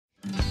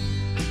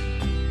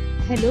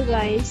Hello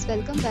guys,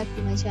 welcome back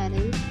to my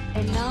channel,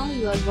 and now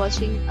you are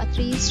watching a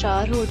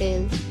 3-star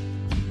hotel.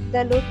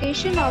 The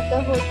location of the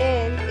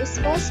hotel is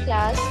first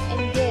class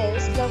and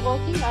guests love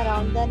walking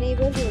around the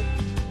neighborhood.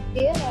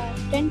 There are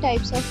 10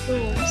 types of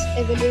rooms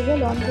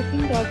available on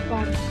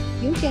booking.com.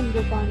 You can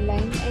book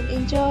online and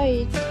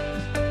enjoy it.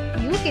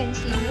 You can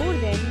see more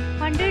than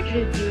 100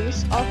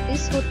 reviews of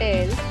this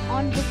hotel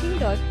on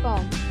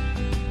booking.com.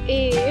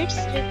 Its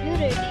review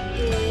rating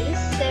is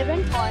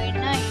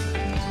 7.9,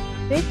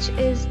 which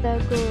is the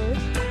good.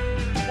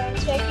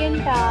 The check-in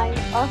time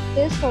of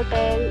this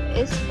hotel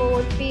is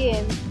 4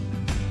 p.m.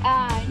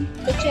 and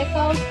the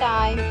checkout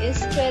time is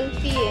 12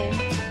 p.m.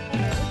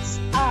 Pets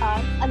are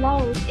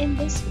allowed in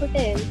this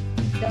hotel.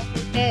 The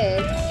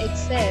hotel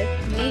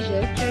accepts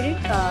major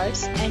credit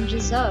cards and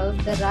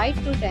reserves the right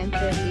to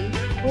temporarily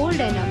hold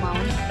an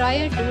amount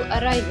prior to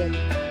arrival.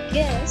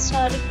 Guests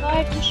are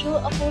required to show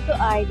a photo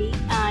ID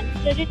and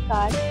credit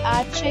card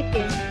at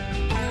check-in.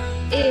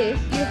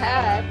 If you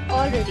have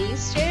already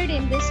stayed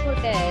in this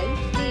hotel,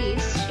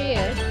 please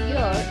share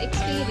your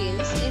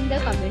experience in the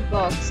comment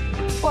box.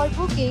 For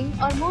booking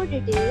or more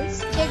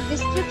details, check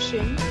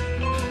description.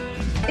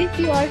 If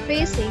you are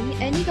facing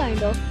any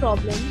kind of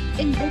problem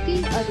in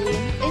booking a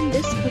room in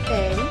this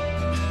hotel,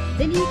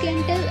 then you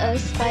can tell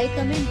us by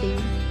commenting.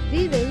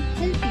 We will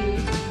help you.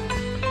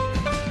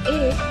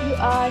 If you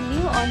are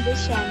new on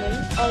this channel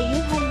or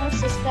you have not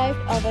subscribed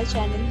our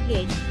channel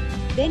yet,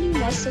 then you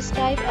must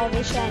subscribe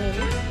our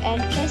channel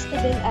and press the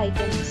bell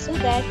icon so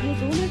that you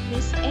do not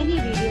miss any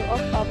video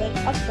of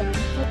our upcoming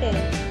hotel.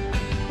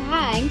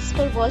 Thanks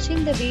for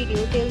watching the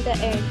video till the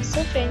end.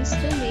 So friends,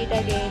 we'll meet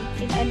again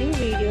in a new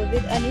video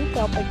with a new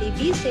property.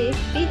 Be safe,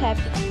 be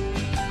happy.